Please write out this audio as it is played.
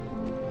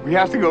We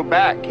have to go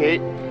back,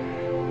 Kate.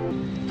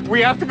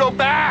 We have to go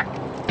back!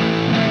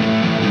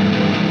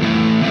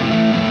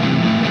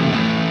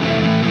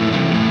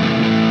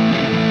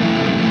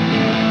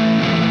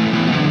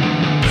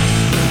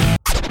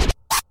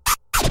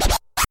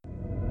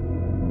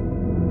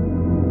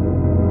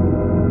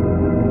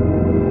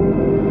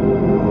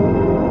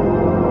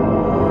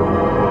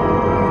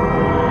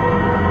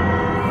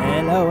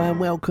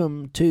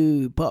 Welcome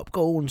to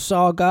Popcorn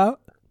Saga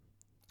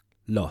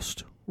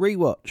Lost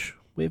Rewatch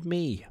with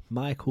me,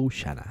 Michael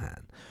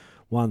Shannon,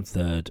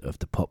 1/3 of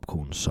the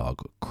Popcorn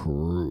Saga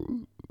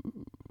crew.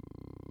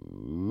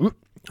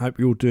 Hope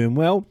you're all doing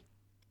well.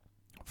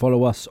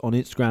 Follow us on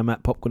Instagram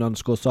at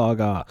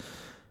popcorn_saga.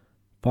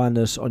 Find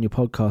us on your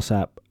podcast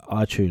app,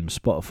 iTunes,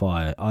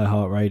 Spotify,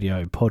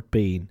 iHeartRadio,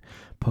 Podbean,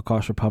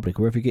 Podcast Republic,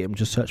 wherever you get them.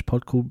 Just search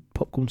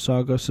Popcorn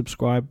Saga,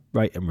 subscribe,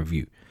 rate and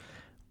review.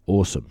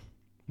 Awesome.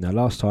 Now,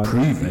 last time,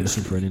 they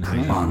listened for an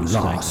inhaler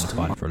mistake and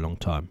fine for a long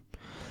time.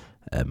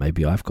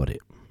 Maybe I've got it,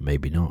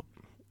 maybe not.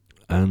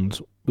 And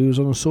we was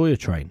on a Sawyer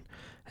train,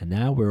 and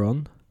now we're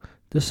on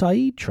the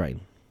Sayid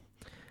train.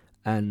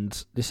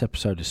 And this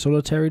episode is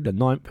Solitary, the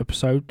 9th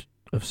episode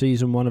of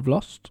Season 1 of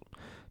Lost.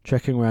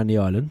 Trekking around the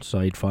island,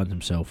 Sayid finds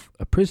himself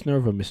a prisoner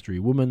of a mystery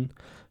woman.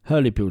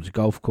 Hurley builds a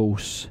golf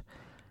course,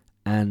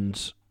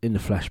 and in the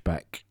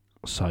flashback,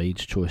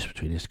 Sayid's choice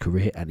between his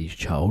career and his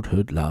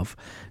childhood love,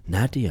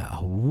 Nadia.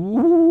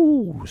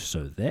 Ooh,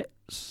 so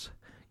let's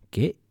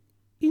get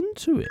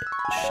into it,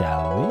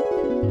 shall we?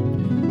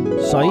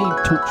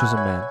 Sayid tortures a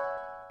man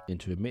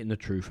into admitting the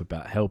truth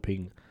about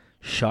helping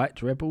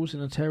shite rebels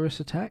in a terrorist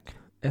attack.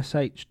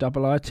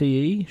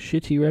 SHIITE,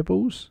 shitty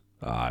rebels.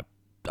 I've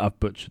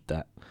butchered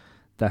that.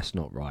 That's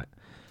not right.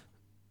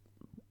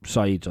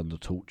 Sayid's on the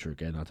torture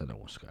again. I don't know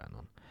what's going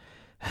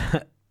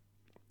on.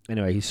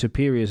 Anyway, his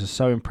superiors are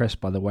so impressed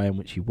by the way in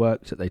which he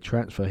works that they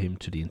transfer him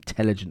to the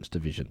intelligence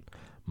division,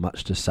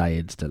 much to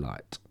Sayid's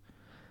delight.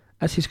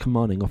 As his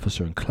commanding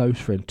officer and close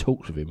friend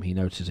talks with him, he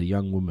notices a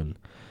young woman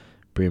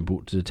being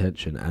brought to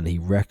detention, and he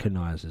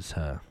recognises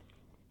her.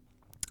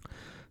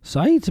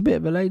 Sayid's a bit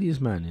of a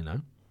ladies' man, you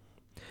know.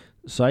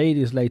 Sayid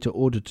is later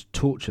ordered to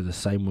torture the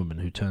same woman,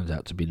 who turns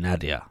out to be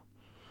Nadia.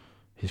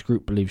 His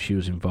group believes she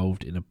was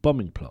involved in a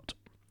bombing plot.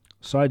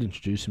 Sayid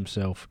introduces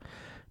himself.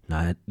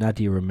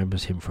 Nadia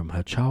remembers him from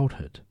her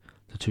childhood.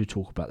 The two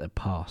talk about their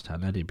past, how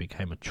Nadia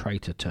became a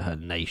traitor to her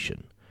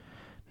nation.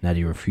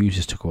 Nadia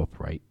refuses to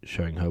cooperate,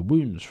 showing her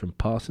wounds from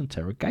past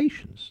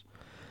interrogations.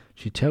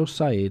 She tells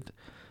Sayid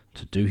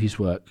to do his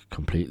work,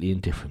 completely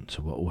indifferent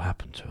to what will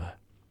happen to her.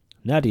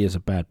 Nadia's a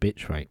bad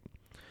bitch, mate.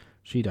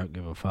 She don't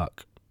give a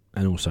fuck.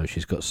 And also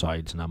she's got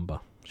Sayid's number.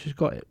 She's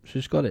got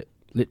it,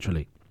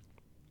 literally.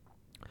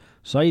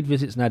 Sayid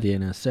visits Nadia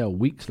in her cell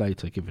weeks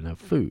later, giving her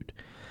food.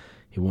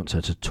 He wants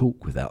her to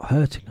talk without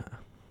hurting her,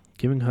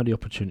 giving her the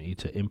opportunity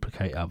to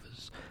implicate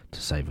others to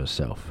save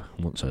herself,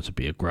 and wants her to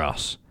be a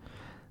grass.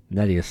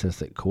 Nadia says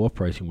that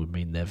cooperating would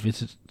mean their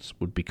visits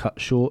would be cut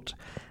short,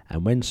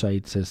 and when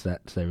Sayid says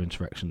that their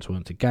interactions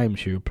weren't a game,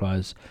 she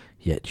replies,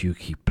 "Yet you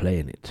keep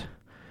playing it,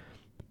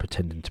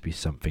 pretending to be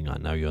something I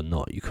know you're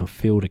not." You can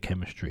feel the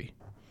chemistry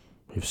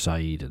with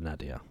Sayid and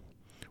Nadia,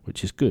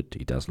 which is good.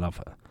 He does love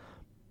her.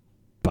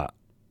 But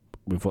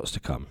with what's to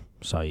come,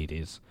 Sayid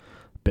is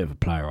a bit of a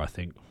player, I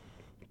think.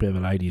 Bit of a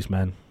ladies'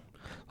 man.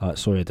 Like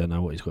Sawyer don't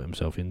know what he's got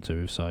himself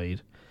into with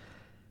Sayid.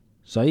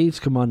 Sayid's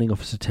commanding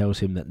officer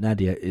tells him that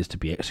Nadia is to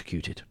be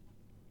executed.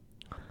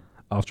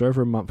 After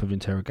over a month of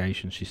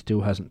interrogation, she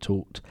still hasn't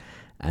talked,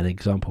 and an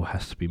example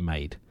has to be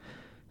made.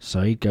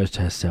 Sayid goes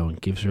to her cell and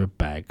gives her a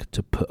bag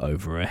to put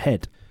over her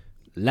head.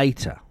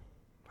 Later,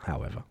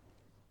 however,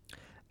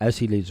 as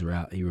he leads her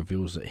out, he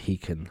reveals that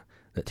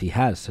he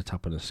has set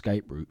up an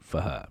escape route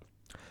for her.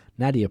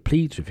 Nadia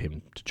pleads with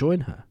him to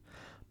join her,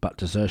 but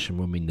desertion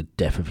will mean the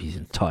death of his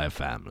entire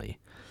family.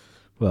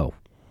 Well,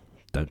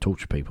 don't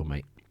torture people,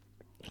 mate.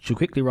 She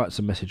quickly writes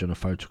a message on a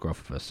photograph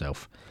of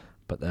herself,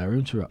 but they are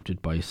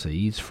interrupted by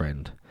Sayid's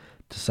friend.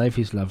 To save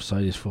his love,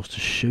 Sayid is forced to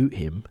shoot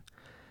him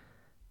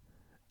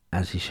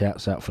as he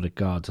shouts out for the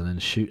guards and then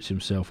shoots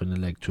himself in the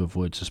leg to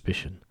avoid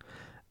suspicion.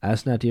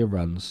 As Nadia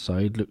runs,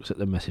 Sayid looks at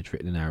the message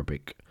written in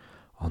Arabic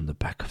on the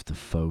back of the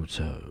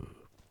photo.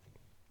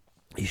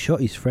 He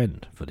shot his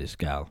friend for this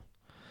gal.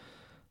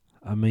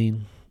 I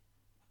mean,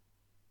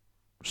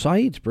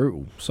 Sayid's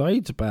brutal.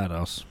 Sayid's a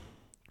badass.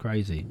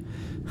 Crazy.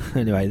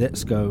 Anyway,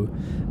 let's go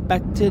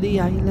back to the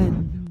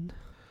island.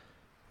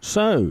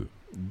 So,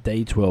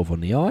 day 12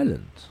 on the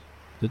island.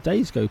 The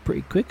days go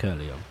pretty quick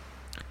early on.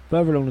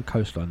 Further along the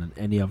coastline than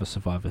any other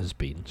survivor has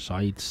been,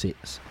 Sayid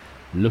sits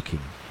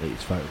looking at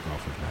his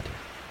photograph of Nadia.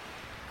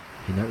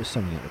 He notices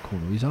something at the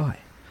corner of his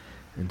eye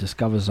and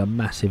discovers a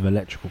massive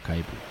electrical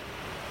cable.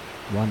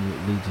 One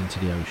that leads into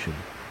the ocean,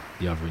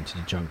 the other into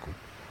the jungle.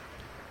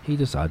 He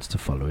decides to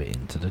follow it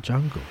into the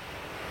jungle.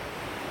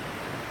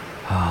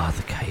 Ah,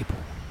 the cable.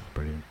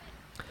 Brilliant.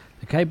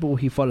 The cable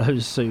he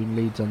follows soon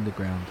leads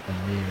underground,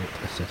 and near it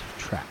a set of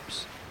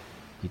traps.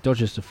 He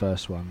dodges the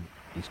first one.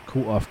 He's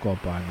caught off guard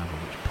by another,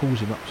 which pulls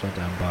him upside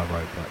down by a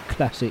rope, like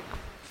classic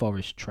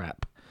forest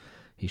trap.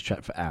 He's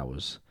trapped for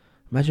hours.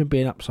 Imagine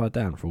being upside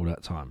down for all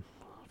that time.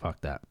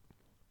 Fuck that.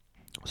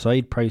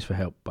 Sayid prays for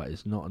help, but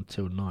it's not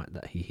until night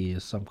that he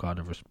hears some kind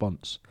of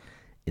response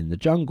in the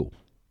jungle.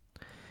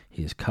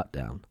 He is cut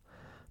down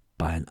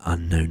by an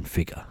unknown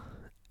figure,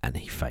 and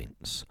he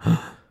faints.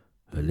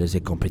 Les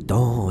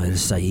incompétents, El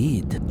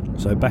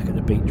Sayid. So back at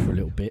the beach for a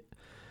little bit,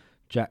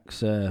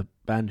 Jack's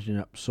bandaging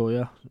up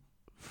Sawyer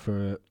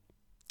for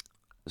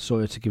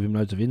Sawyer to give him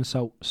loads of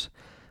insults,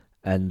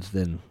 and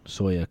then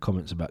Sawyer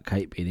comments about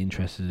Kate being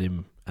interested in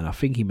him, and I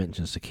think he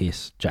mentions the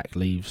kiss. Jack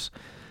leaves,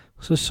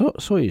 so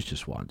Sawyer's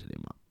just winding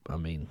him up. I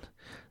mean,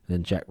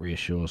 then Jack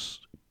reassures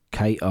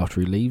Kate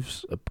after he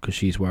leaves because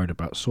she's worried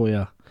about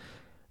Sawyer,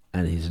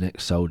 and he's an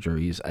ex-soldier.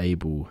 He's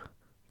able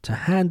to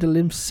handle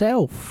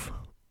himself,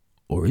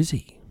 or is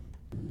he?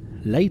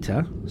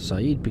 Later,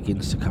 Sayid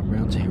begins to come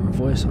round to hear a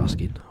voice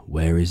asking,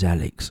 "Where is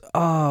Alex?"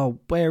 Oh,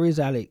 where is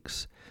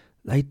Alex?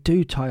 They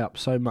do tie up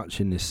so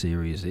much in this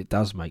series, it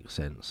does make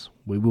sense.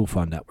 We will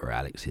find out where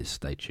Alex is,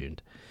 stay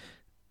tuned.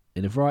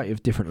 In a variety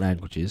of different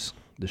languages,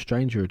 the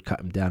stranger who had cut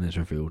him down is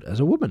revealed as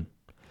a woman,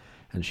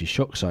 and she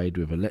shocks Sayid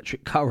with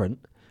electric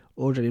current,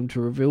 ordering him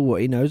to reveal what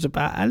he knows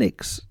about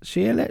Alex.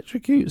 She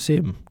electrocutes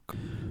him.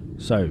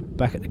 So,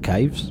 back at the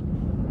caves,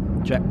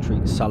 Jack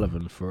treats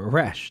Sullivan for a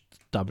rash,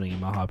 doubling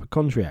him a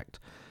hypochondriac.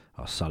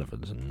 Oh,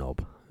 Sullivan's a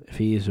knob. If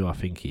he is who I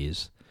think he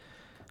is,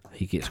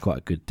 he gets quite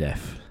a good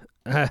death.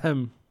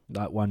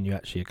 Like one you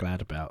actually are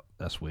glad about.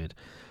 That's weird.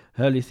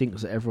 Hurley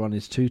thinks that everyone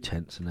is too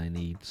tense and they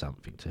need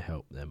something to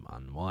help them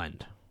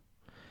unwind.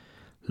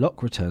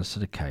 Locke returns to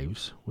the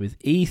caves with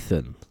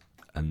Ethan,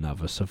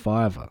 another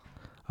survivor,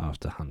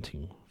 after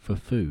hunting for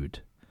food.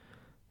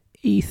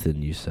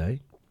 Ethan, you say?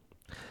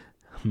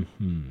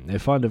 They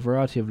find a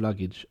variety of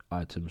luggage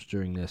items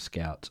during their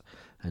scout,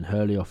 and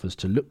Hurley offers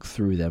to look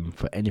through them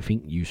for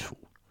anything useful.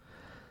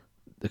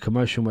 The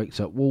commotion wakes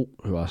up Walt,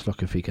 who asks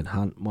Locke if he can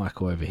hunt.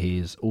 Michael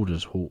overhears,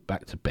 orders Walt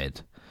back to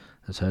bed,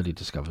 as Hurley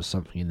discovers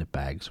something in the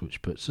bags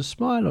which puts a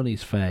smile on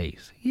his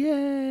face.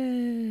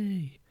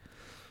 Yay!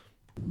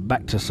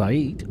 Back to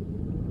Sayid.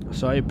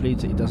 Sayid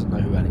pleads that he doesn't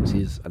know who Alex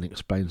is and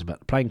explains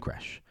about the plane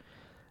crash.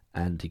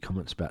 And he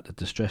comments about the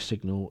distress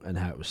signal and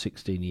how it was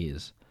 16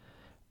 years.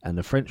 And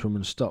the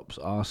Frenchwoman stops,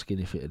 asking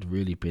if it had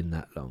really been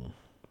that long.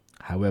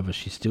 However,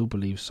 she still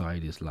believes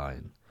Sayid is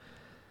lying,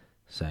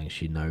 saying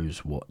she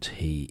knows what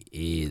he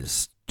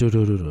is.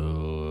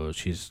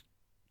 She's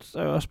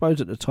so I suppose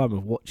at the time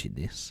of watching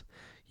this,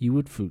 you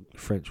would think the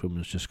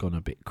Frenchwoman's just gone a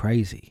bit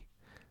crazy.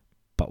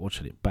 But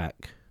watching it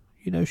back,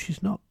 you know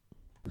she's not.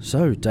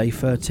 So, day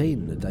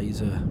 13, the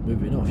days are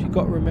moving off. You've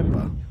got to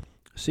remember,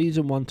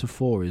 season 1 to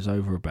 4 is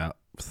over about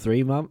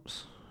 3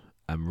 months,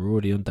 and we're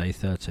already on day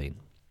 13.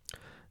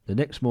 The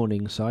next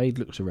morning, Sayid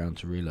looks around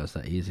to realise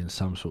that he is in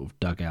some sort of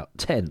dugout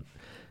tent,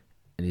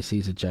 and he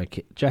sees a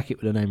jacket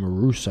with the name of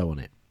Rousseau on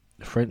it,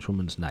 the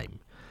Frenchwoman's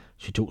name.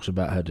 She talks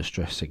about her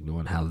distress signal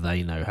and how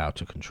they know how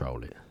to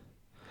control it.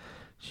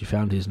 She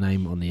found his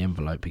name on the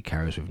envelope he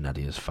carries with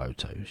Nadia's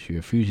photo. She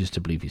refuses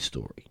to believe his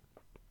story,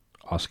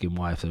 asking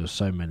why if there were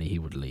so many he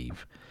would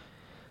leave.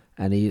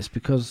 And it's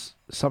because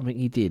something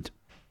he did.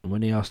 And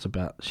when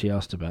she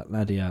asked about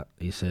Nadia,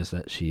 he says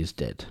that she is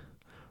dead.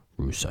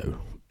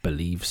 Rousseau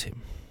believes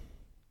him.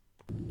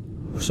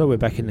 So we're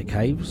back in the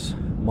caves.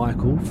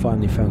 Michael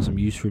finally found some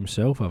use for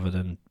himself other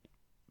than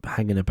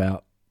hanging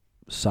about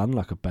sun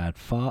like a bad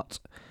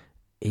fart.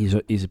 He's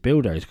a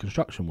builder, he's a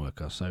construction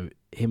worker, so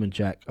him and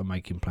Jack are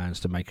making plans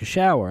to make a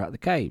shower at the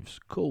caves.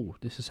 Cool,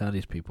 this is how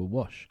these people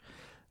wash.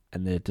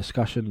 And their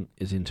discussion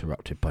is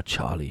interrupted by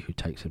Charlie, who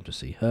takes him to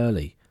see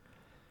Hurley.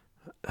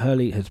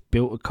 Hurley has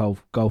built a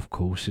golf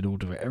course in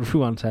order for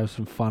everyone to have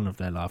some fun of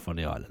their life on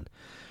the island.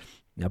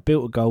 Now,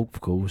 built a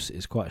golf course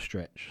is quite a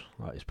stretch.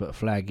 Like, he's put a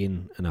flag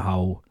in and a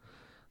hole,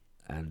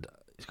 and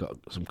he's got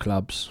some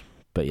clubs,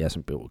 but he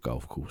hasn't built a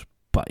golf course.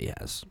 But he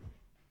has.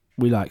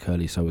 We like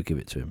Hurley, so we'll give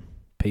it to him.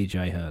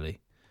 PJ Hurley.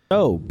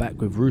 So, back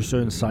with Rousseau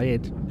and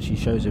Sayid, she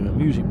shows him a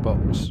music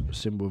box, a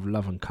symbol of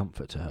love and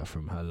comfort to her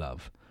from her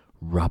love,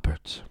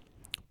 Robert.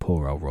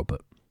 Poor old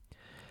Robert.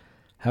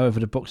 However,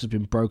 the box has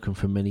been broken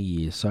for many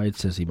years. Sayid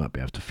says he might be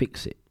able to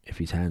fix it if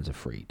his hands are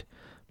freed,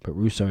 but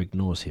Rousseau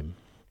ignores him,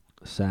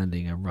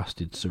 sanding a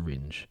rusted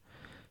syringe.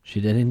 She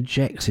then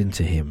injects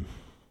into him.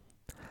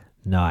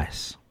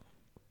 Nice.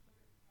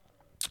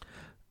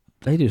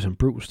 They do some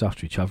brutal stuff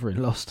to each other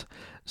in Lost.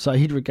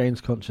 Sayid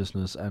regains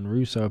consciousness and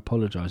Rousseau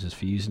apologises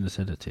for using the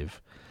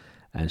sedative,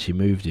 and she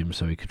moved him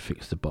so he could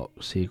fix the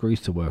box. He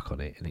agrees to work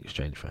on it in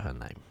exchange for her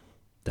name.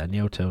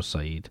 Danielle tells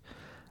Sayid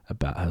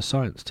about her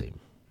science team.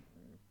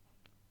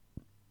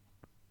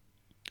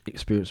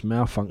 Experienced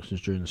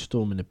malfunctions during a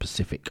storm in the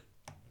Pacific.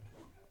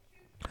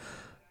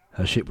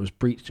 Her ship was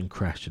breached and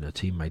crashed, and her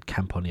team made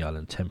camp on the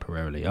island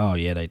temporarily. Oh,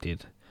 yeah, they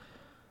did.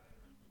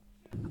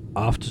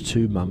 After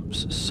 2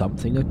 months,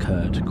 something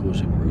occurred,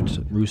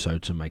 causing Rousseau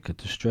to make a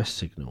distress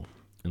signal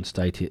and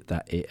stated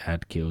that it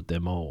had killed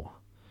them all.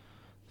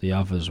 The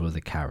others were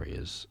the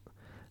carriers,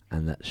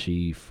 and that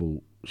she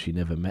thought she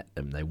never met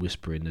them. They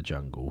whisper in the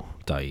jungle.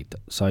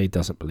 Sayid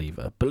doesn't believe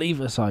her. Believe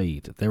her,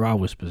 Sayid. There are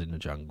whispers in the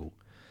jungle.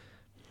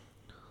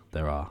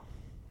 there are.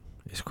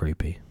 It's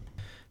creepy.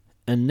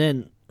 And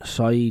then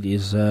Sayid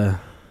is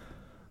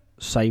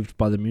saved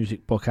by the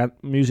music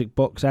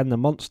box and the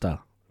monster,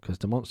 because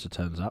the monster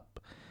turns up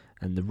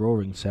and the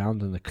roaring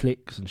sound and the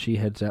clicks, and she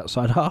heads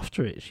outside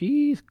after it.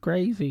 She's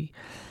crazy.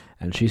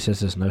 And she says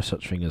there's no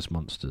such thing as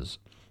monsters.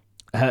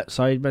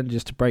 Sayid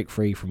manages to break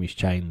free from his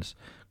chains,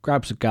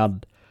 grabs a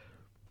gun,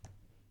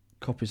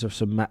 copies of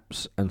some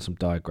maps and some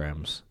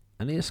diagrams,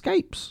 and he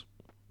escapes.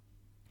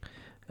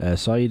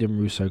 Sayid and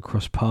Russo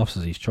cross paths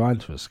as he's trying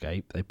to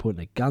escape. They point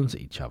their guns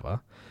at each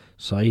other.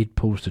 Sayid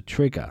pulls the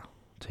trigger.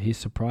 To his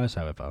surprise,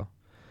 however,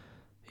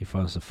 he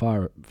finds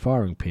the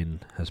firing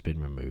pin has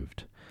been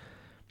removed.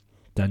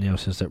 Danielle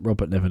says that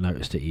Robert never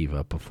noticed it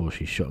either before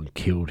she shot and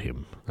killed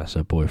him. That's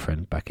her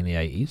boyfriend back in the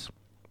 80s.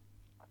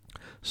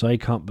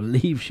 Sayid can't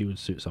believe she would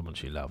shoot someone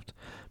she loved,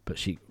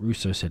 but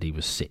Russo said he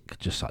was sick,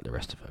 just like the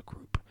rest of her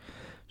group.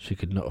 She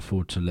could not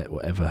afford to let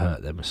whatever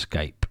hurt them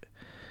escape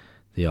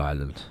the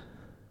island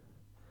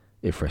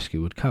if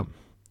rescue would come,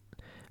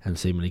 and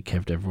seemingly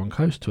kept everyone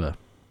close to her.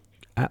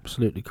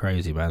 Absolutely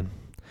crazy, man.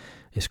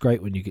 It's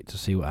great when you get to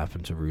see what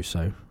happened to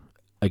Russo.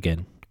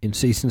 Again, in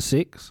season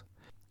 6,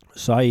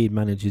 Sayid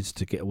manages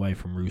to get away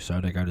from Russo.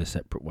 They go their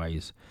separate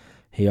ways.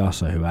 He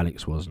asks her who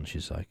Alex was, and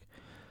she's like,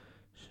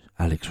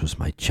 Alex was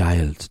my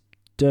child.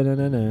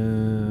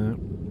 Da-na-na-na.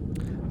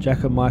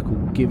 Jack and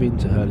Michael give in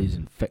to Hurley's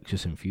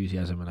infectious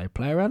enthusiasm and they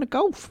play around a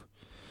golf.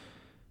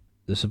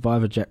 The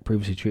survivor Jack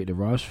previously treated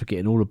arrives,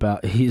 forgetting all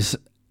about his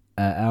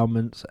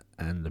ailments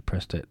and the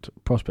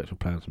prospect of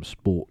playing some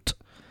sport.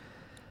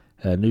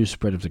 News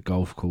spread of the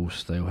golf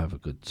course. They all have a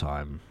good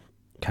time.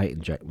 Kate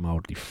and Jack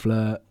mildly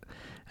flirt,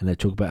 and they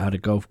talk about how the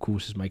golf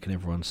course is making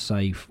everyone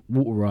safe.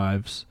 Walt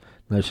arrives,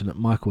 noticing that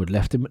Michael had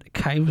left him at the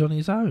caves on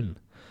his own.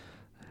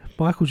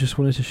 Michael just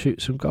wanted to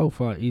shoot some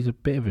golf. He's a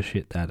bit of a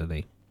shit dad, isn't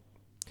he?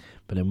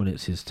 But then when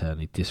it's his turn,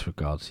 he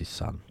disregards his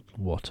son.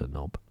 What a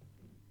knob.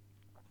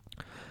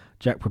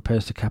 Jack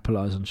prepares to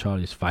capitalise on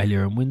Charlie's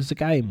failure and wins the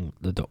game.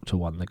 The Doctor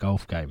won the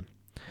golf game.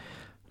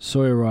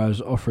 Sawyer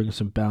arrives, offering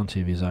some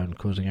bounty of his own,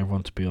 causing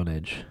everyone to be on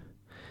edge.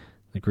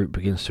 The group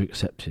begins to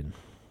accept him,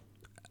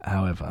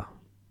 however,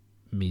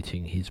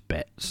 meeting his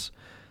bets.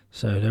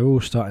 So they're all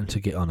starting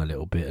to get on a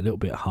little bit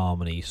of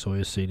harmony.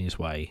 Sawyer's seen his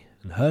way,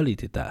 and Hurley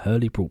did that.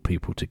 Hurley brought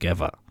people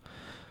together.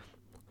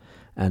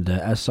 And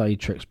as Sayid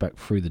treks back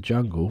through the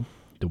jungle,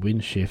 the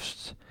wind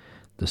shifts,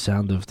 the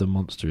sound of the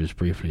monster is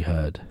briefly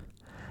heard,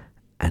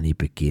 and he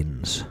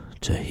begins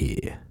to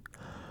hear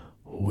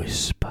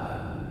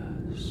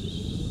whispers.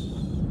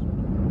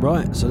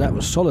 Right, so that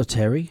was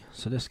Solitary.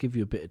 So let's give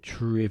you a bit of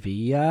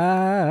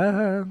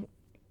trivia.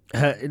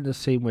 In the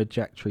scene where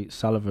Jack treats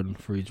Sullivan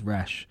for his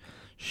rash,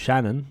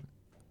 Shannon,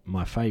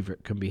 my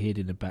favourite, can be heard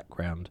in the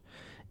background.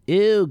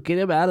 Ew, get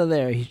him out of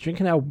there. He's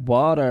drinking our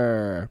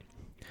water.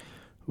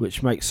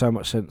 Which makes so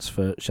much sense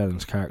for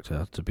Shannon's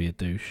character to be a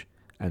douche,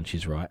 and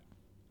she's right.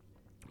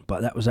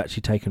 But that was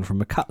actually taken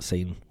from a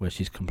cutscene where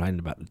she's complaining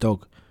about the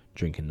dog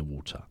drinking the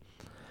water.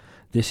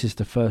 This is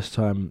the first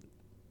time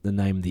the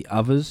name The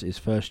Others is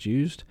first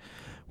used,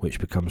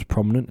 which becomes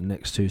prominent in the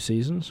next 2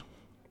 seasons.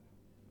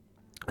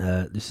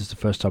 This is the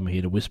first time we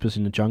hear the whispers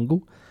in the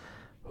jungle.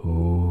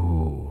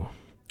 Ooh.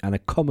 And a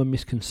common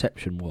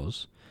misconception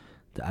was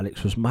that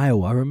Alex was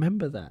male. I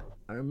remember that.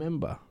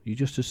 You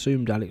just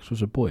assumed Alex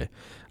was a boy.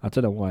 I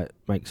don't know why it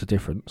makes a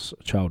difference.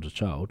 A child's a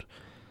child.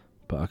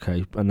 But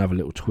okay, another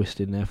little twist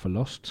in there for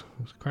Lost.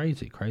 It's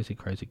crazy.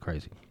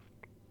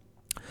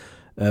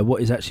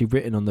 What is actually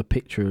written on the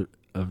picture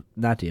of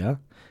Nadia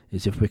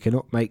is, if we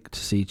cannot make to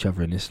see each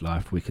other in this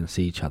life, we can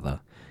see each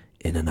other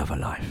in another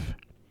life.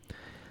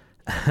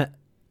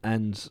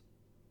 And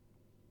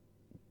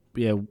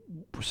yeah,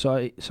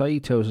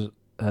 Sayid tells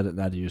her that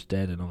Nadia is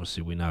dead, and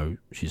obviously we know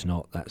she's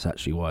not. That's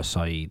actually why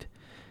Sayid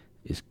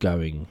is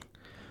going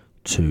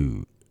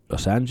to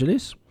Los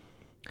Angeles.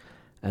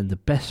 And the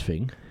best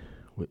thing,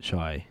 which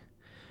I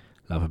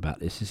love about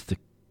this, is the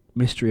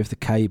mystery of the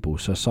cable.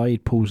 So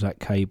Sayid pulls that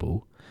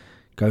cable,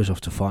 goes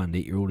off to find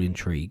it, you're all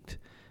intrigued,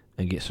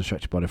 and gets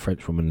distracted by the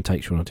French woman and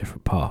takes you on a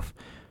different path.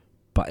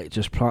 But it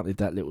just planted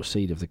that little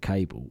seed of the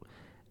cable,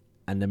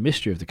 and the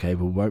mystery of the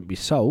cable won't be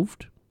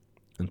solved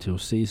until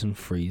season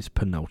 3's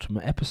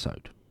penultimate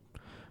episode.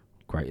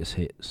 Greatest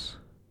hits.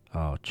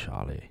 Oh,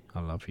 Charlie, I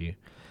love you.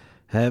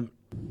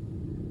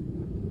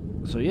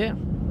 So yeah,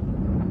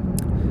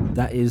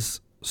 that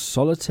is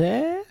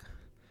Solitaire,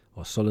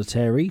 or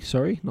Solitary,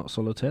 sorry, not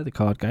Solitaire, the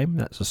card game.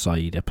 That's a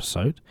Sayid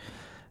episode.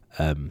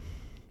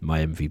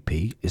 My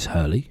MVP is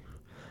Hurley,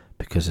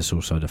 because it's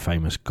also the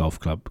famous golf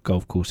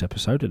course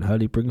episode, and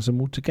Hurley brings them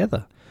all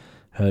together.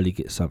 Hurley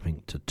gets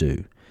something to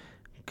do,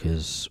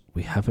 because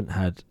we haven't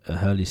had a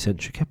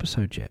Hurley-centric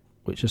episode yet,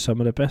 which are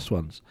some of the best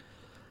ones.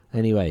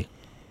 Anyway,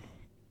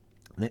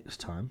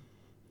 next time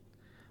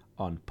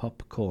on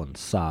Popcorn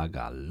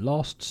Saga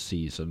Lost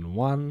Season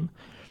 1,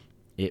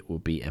 it will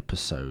be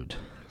episode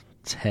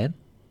 10,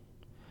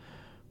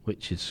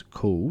 which is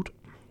called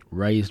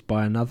Raised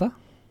by Another,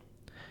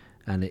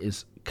 and it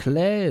is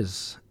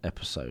Claire's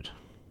episode.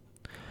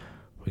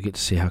 We get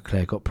to see how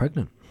Claire got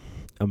pregnant.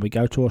 and we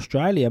go to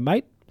Australia,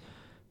 mate.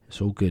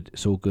 It's all good.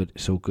 It's all good.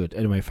 It's all good.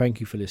 Anyway,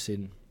 thank you for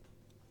listening.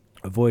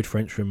 Avoid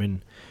French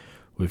women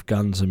with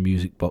guns and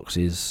music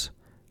boxes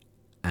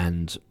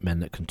and men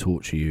that can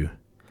torture you.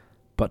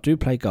 But do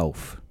play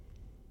golf.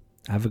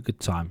 Have a good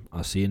time.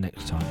 I'll see you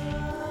next time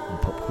on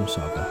Popcorn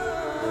Saga.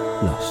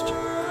 Lost.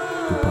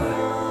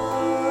 Goodbye.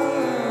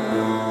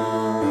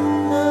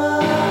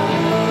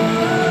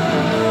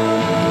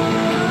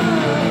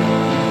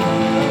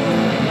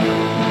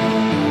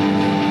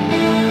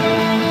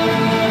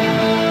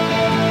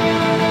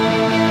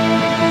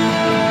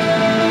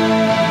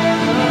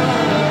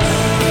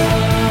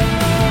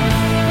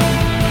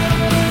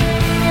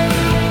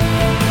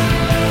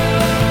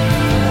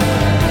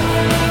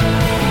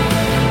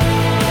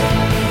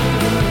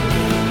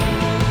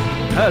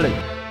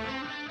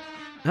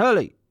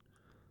 Hurley,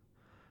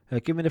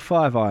 give me the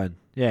 5-iron.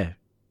 Yeah.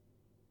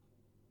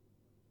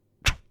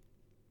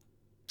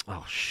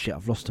 Oh shit!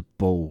 I've lost a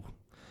ball.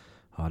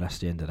 Oh, that's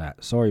the end of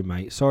that. Sorry,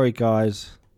 mate. Sorry, guys.